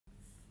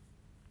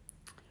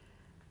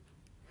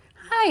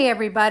Hi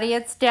everybody,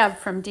 it's Deb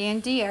from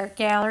D&D Art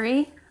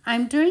Gallery.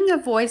 I'm doing a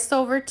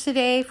voiceover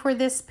today for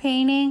this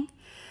painting.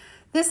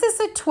 This is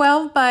a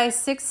 12 by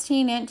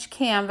 16 inch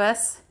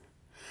canvas.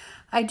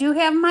 I do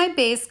have my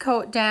base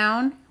coat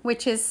down,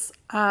 which is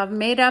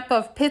made up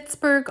of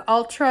Pittsburgh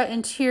Ultra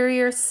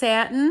Interior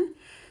Satin,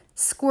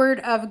 squirt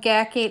of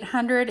GAC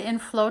 800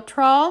 in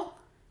Floetrol.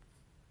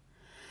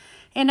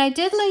 And I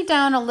did lay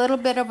down a little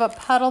bit of a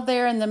puddle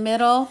there in the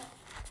middle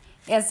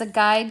as a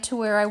guide to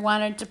where I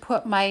wanted to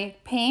put my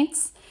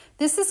paints.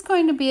 This is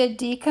going to be a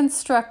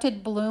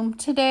deconstructed bloom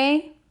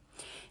today.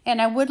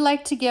 And I would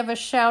like to give a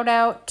shout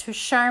out to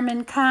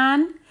Sharmin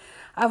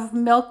of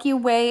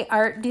MilkyWay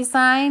Art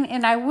Design,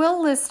 and I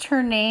will list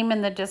her name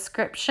in the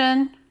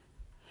description.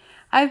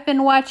 I've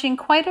been watching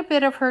quite a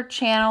bit of her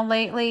channel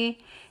lately,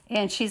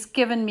 and she's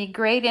given me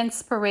great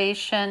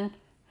inspiration.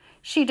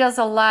 She does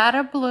a lot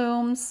of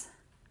blooms.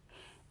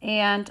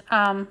 And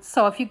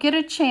so if you get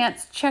a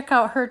chance, check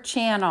out her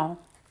channel.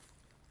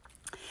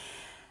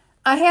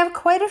 I have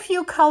quite a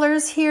few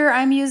colors here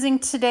I'm using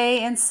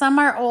today, and some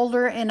are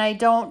older and I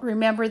don't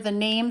remember the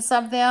names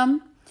of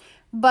them.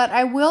 But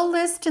I will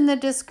list in the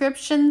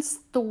descriptions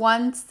the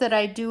ones that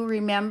I do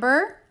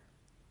remember.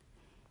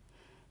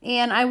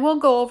 And I will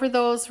go over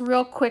those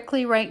real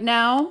quickly right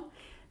now.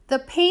 The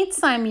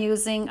paints I'm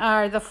using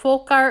are the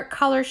FolkArt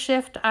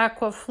Colorshift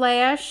Aqua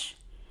Flash,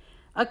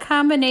 a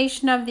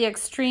combination of the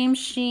Extreme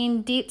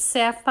Sheen Deep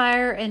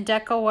Sapphire and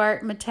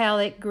DecoArt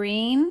Metallic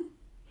Green,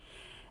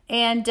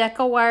 and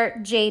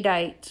DecoArt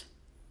Jadiete.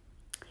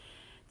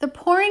 The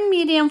pouring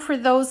medium for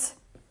those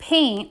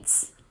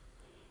paints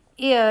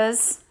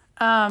is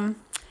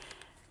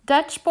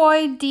Dutch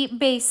Boy Deep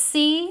Base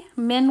C,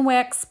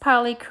 Minwax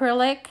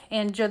Polycrylic,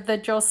 and the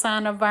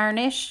Josanja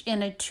varnish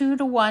in a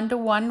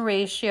 2:1:1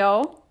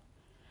 ratio.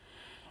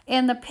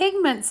 And the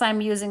pigments I'm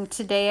using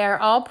today are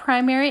all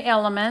primary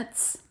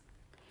elements.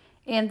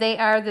 And they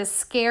are the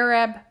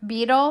Scarab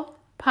beetle,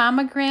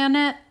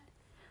 Pomegranate,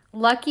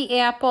 Lucky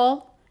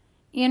Apple,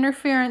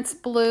 Interference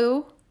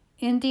Blue,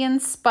 Indian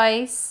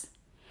Spice.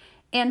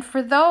 And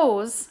for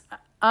those,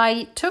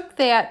 I took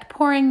that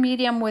pouring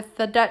medium with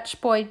the Dutch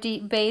Boy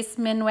Deep Base,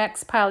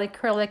 Minwax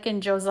Polycrylic,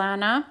 and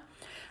Josanja.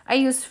 I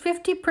used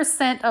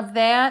 50% of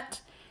that,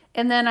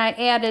 and then I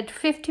added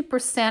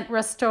 50%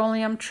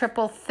 Rustoleum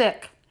Triple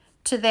Thick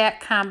to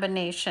that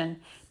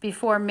combination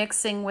before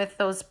mixing with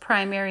those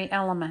primary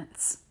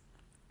elements,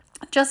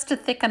 just to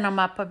thicken them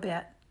up a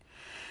bit.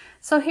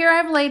 So here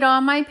I've laid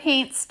all my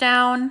paints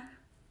down,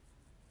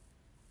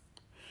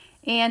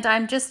 and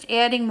I'm just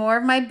adding more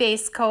of my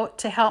base coat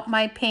to help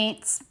my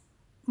paints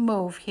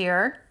move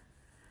here,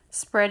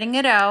 spreading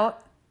it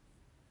out.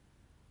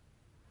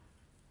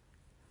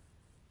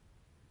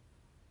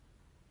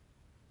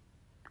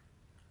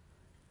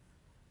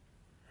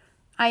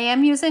 I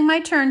am using my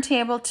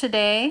turntable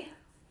today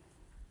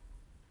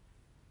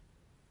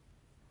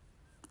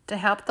to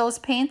help those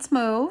paints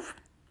move.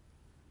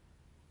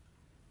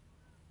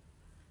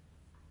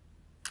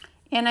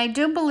 And I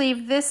do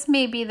believe this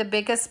may be the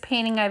biggest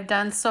painting I've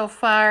done so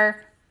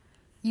far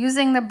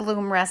using the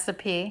bloom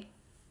recipe.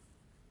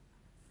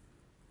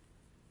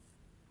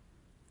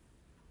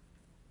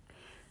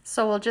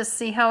 So we'll just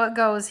see how it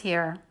goes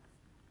here.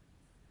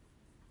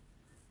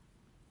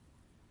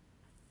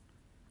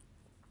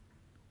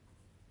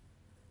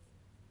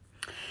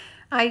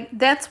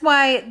 That's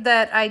why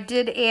that I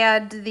did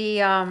add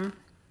the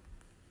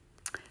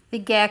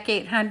GAC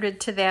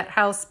 800 to that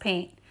house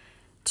paint,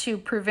 to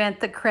prevent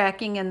the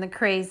cracking and the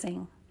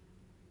crazing.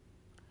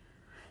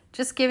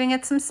 Just giving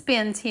it some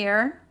spins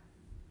here.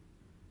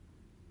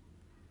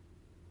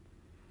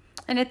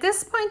 And at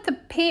this point, the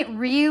paint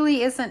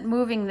really isn't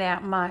moving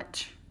that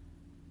much.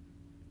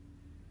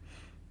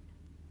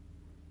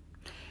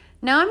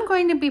 Now I'm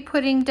going to be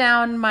putting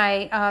down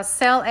my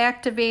cell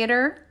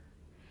activator,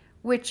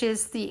 which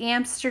is the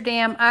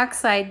Amsterdam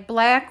Oxide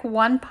Black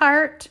 1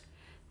 part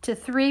to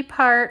 3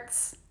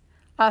 parts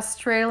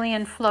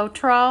Australian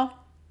Floetrol.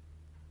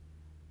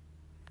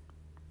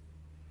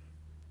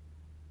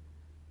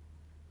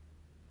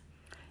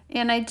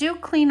 And I do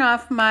clean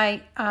off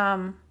my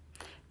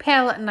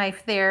palette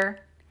knife there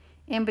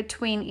in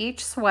between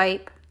each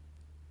swipe.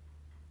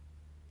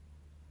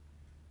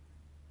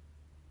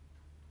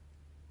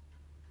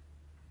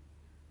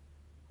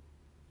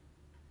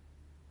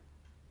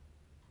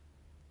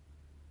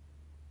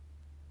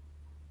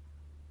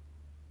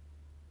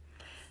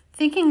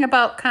 Thinking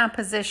about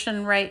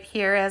composition right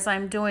here as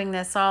I'm doing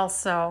this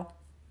also.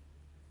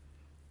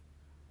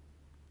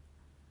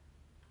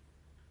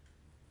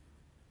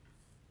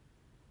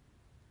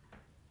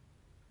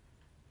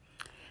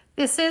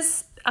 This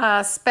is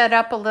sped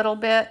up a little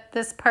bit,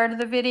 this part of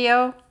the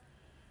video,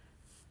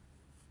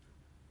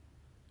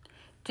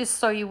 just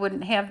so you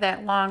wouldn't have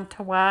that long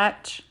to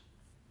watch.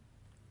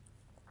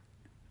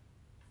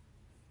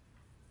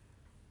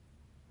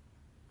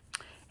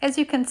 As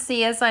you can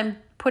see, as I'm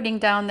putting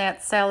down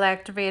that cell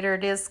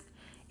activator,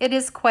 it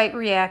is quite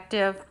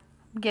reactive.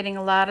 I'm getting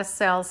a lot of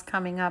cells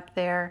coming up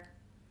there.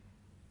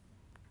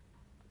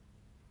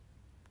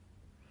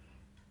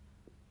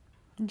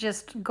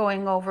 just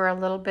going over a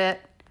little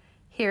bit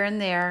here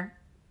and there.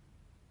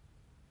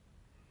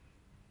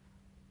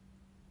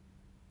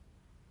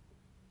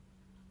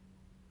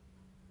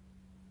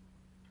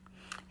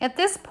 At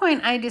this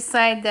point, I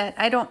decide that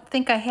I don't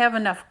think I have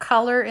enough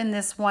color in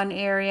this one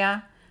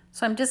area,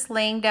 so I'm just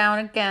laying down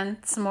again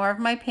some more of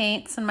my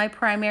paints and my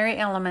primary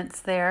elements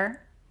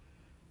there.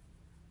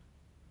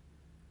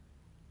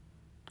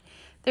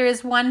 There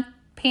is one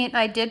paint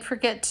I did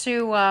forget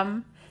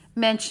to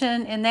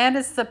mention, and that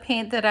is the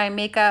paint that I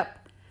make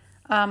up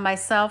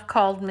myself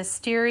called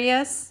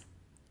Mysterious.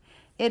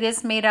 It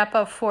is made up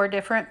of 4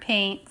 different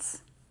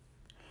paints,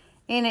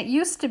 and it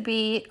used to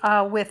be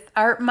with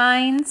Art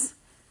Minds.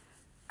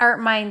 Art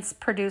Minds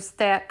produced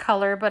that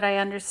color, but I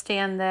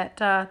understand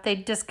that they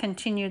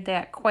discontinued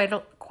that quite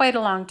a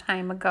long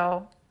time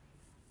ago.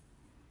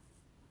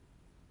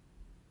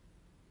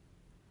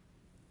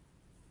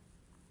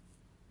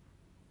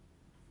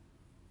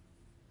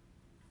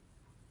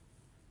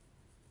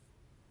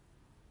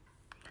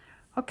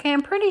 Okay,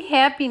 I'm pretty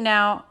happy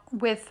now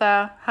with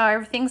how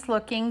everything's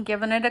looking,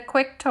 giving it a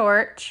quick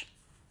torch.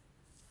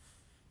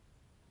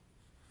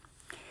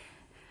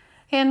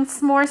 And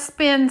some more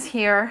spins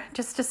here,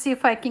 just to see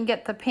if I can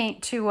get the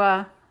paint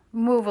to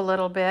move a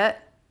little bit.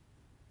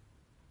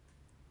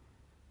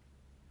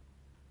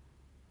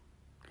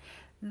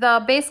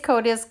 The base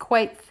coat is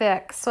quite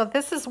thick, so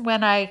this is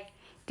when I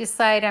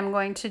decide I'm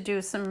going to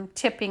do some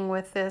tipping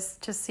with this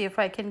to see if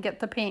I can get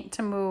the paint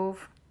to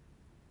move.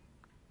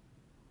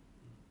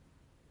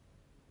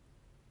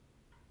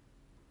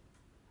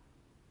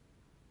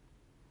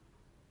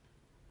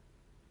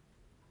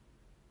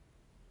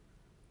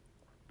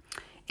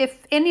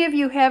 If any of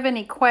you have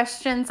any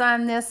questions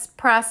on this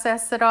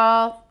process at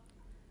all,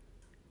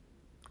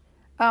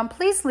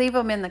 please leave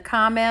them in the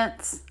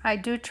comments. I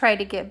do try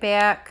to get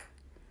back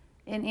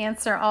and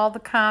answer all the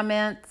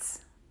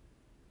comments.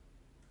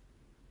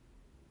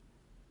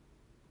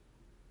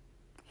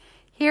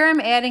 Here I'm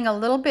adding a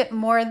little bit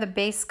more of the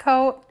base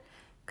coat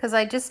because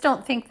I just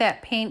don't think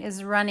that paint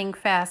is running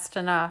fast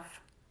enough.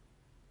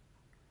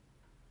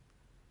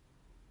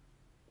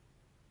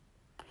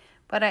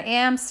 But I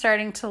am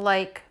starting to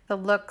like the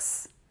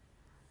looks,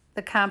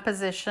 the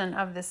composition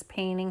of this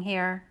painting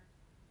here.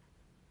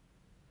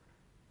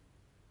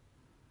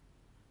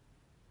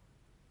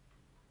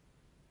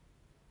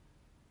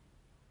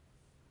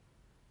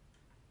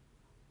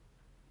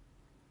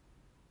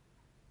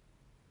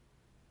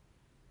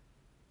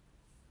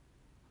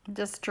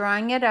 Just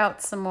drawing it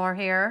out some more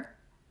here.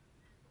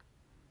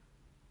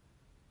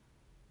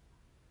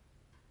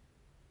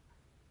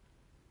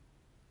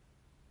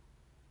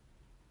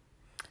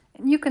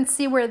 You can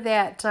see where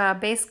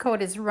that base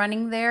coat is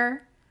running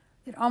there.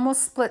 It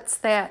almost splits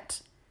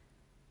that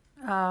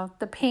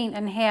the paint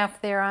in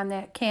half there on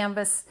that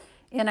canvas,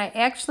 and I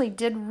actually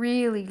did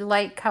really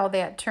like how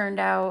that turned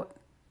out.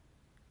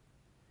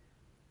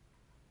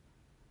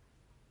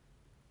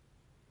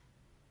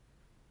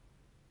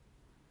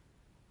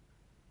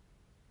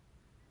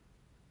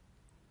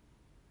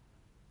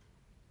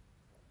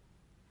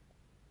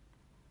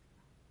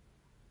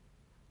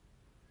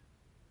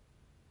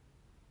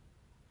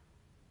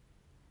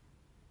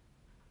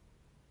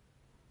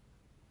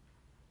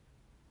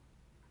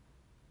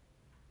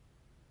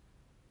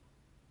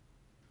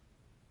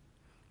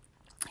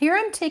 Here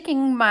I'm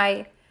taking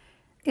my,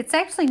 it's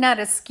actually not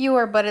a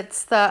skewer, but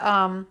it's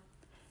the,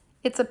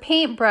 it's a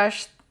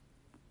paintbrush,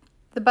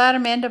 the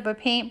bottom end of a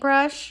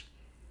paintbrush,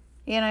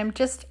 and I'm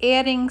just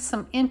adding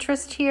some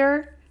interest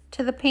here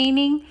to the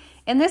painting.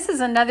 And this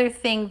is another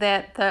thing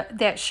that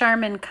that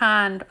Sharmin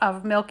Khan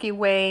of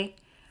MilkyWay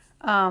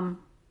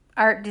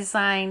art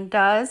design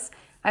does.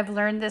 I've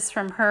learned this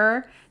from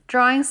her.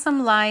 Drawing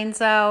some lines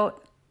out.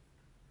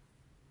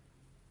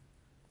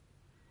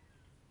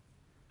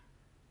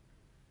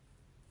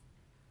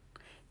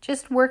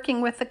 Just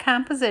working with the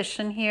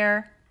composition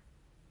here.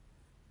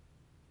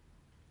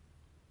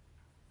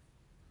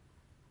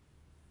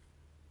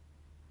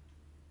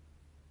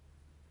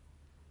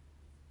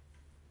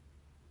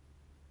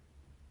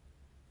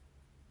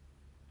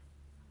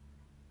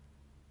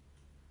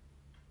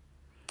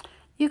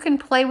 You can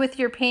play with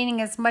your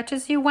painting as much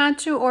as you want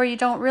to, or you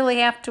don't really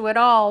have to at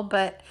all,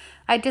 but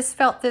I just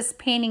felt this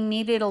painting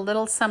needed a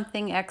little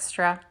something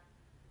extra.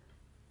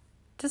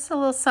 Just a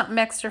little something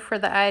extra for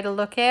the eye to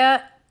look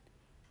at.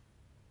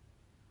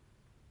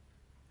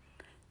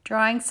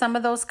 Drawing some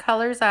of those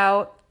colors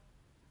out.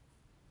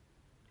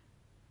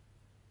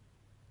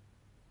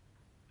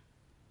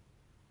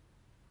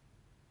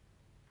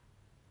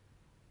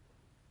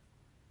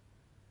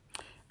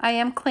 I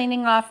am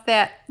cleaning off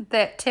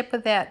that tip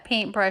of that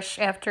paintbrush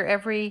after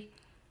every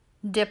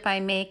dip I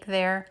make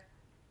there.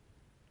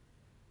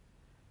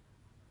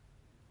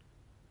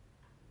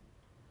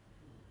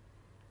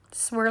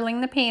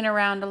 Swirling the paint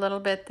around a little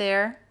bit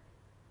there.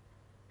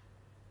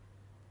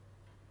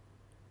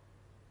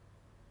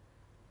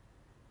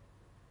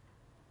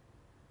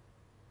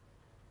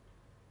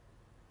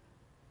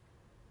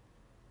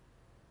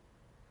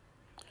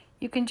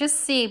 You can just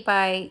see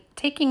by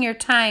taking your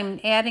time,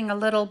 adding a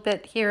little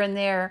bit here and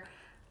there,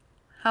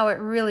 how it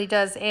really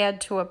does add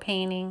to a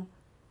painting.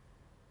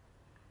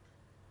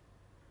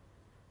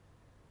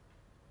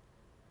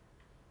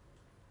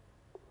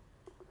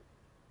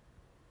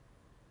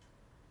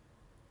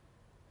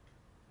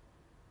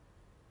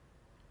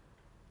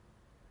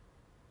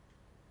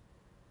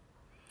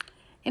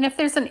 And if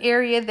there's an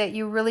area that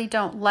you really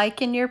don't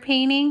like in your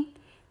painting,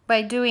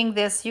 by doing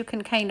this you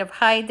can kind of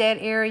hide that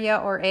area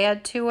or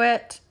add to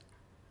it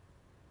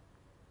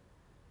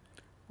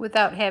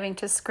without having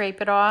to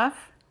scrape it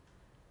off.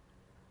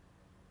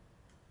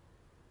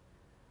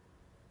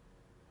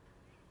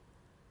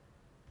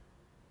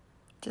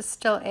 Just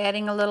still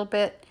adding a little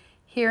bit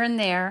here and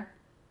there.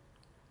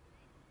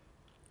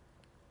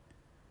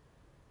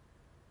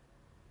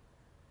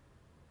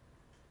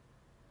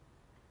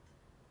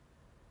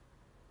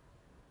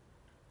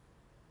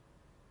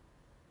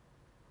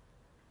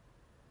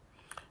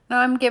 Now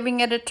I'm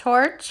giving it a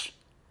torch,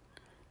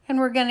 and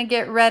we're going to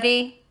get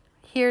ready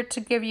here to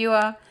give you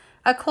a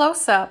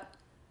close-up.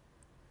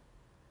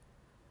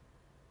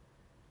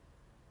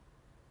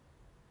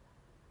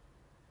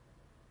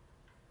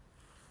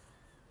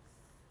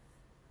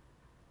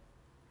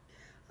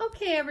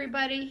 Okay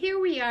everybody, here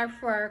we are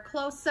for our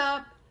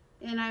close-up,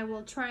 and I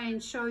will try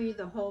and show you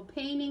the whole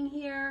painting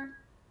here.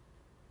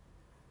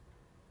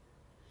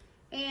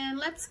 And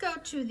let's go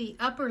to the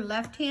upper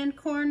left-hand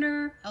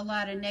corner, a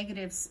lot of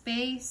negative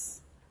space.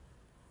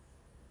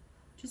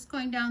 Just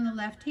going down the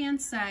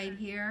left-hand side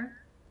here.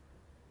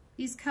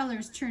 These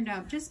colors turned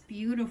out just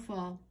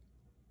beautiful.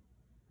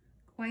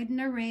 Quite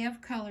an array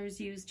of colors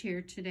used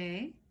here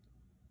today.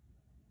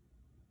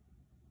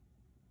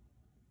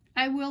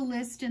 I will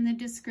list in the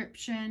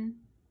description,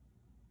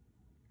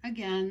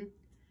 again,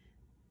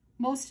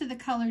 most of the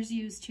colors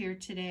used here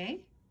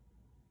today.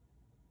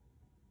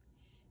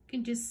 You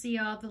can just see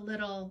all the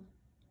little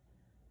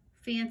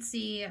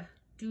fancy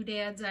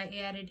doodads I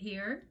added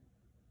here,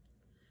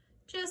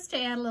 just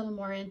to add a little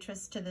more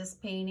interest to this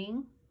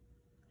painting.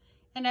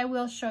 And I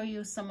will show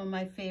you some of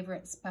my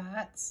favorite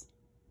spots.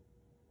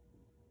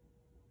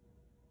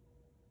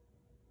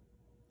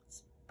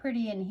 It's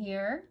pretty in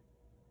here.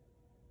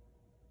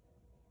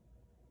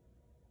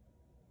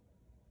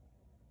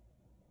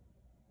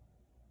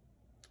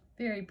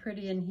 Very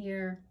pretty in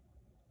here.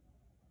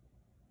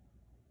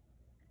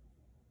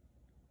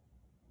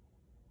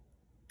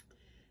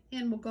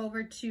 And we'll go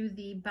over to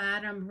the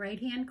bottom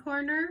right-hand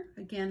corner.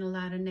 Again, a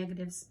lot of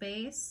negative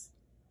space.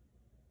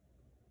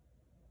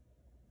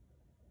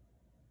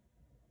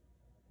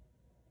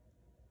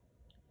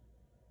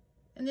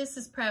 And this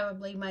is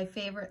probably my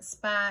favorite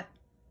spot.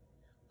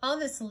 All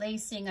this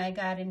lacing I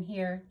got in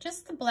here,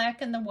 just the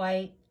black and the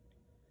white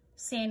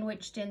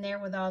sandwiched in there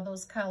with all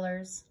those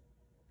colors.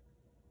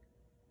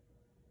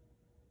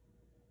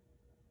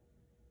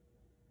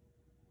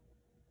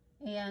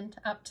 And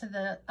up to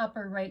the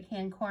upper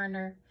right-hand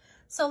corner.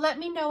 So let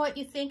me know what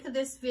you think of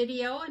this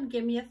video and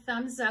give me a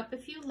thumbs up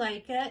if you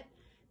like it.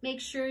 Make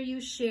sure you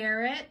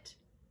share it.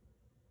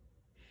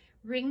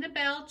 Ring the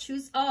bell,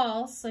 choose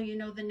all, so you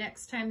know the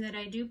next time that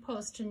I do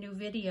post a new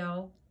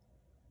video.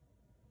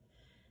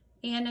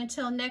 And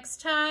until next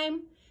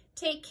time,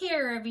 take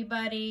care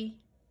everybody.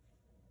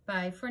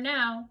 Bye for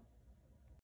now.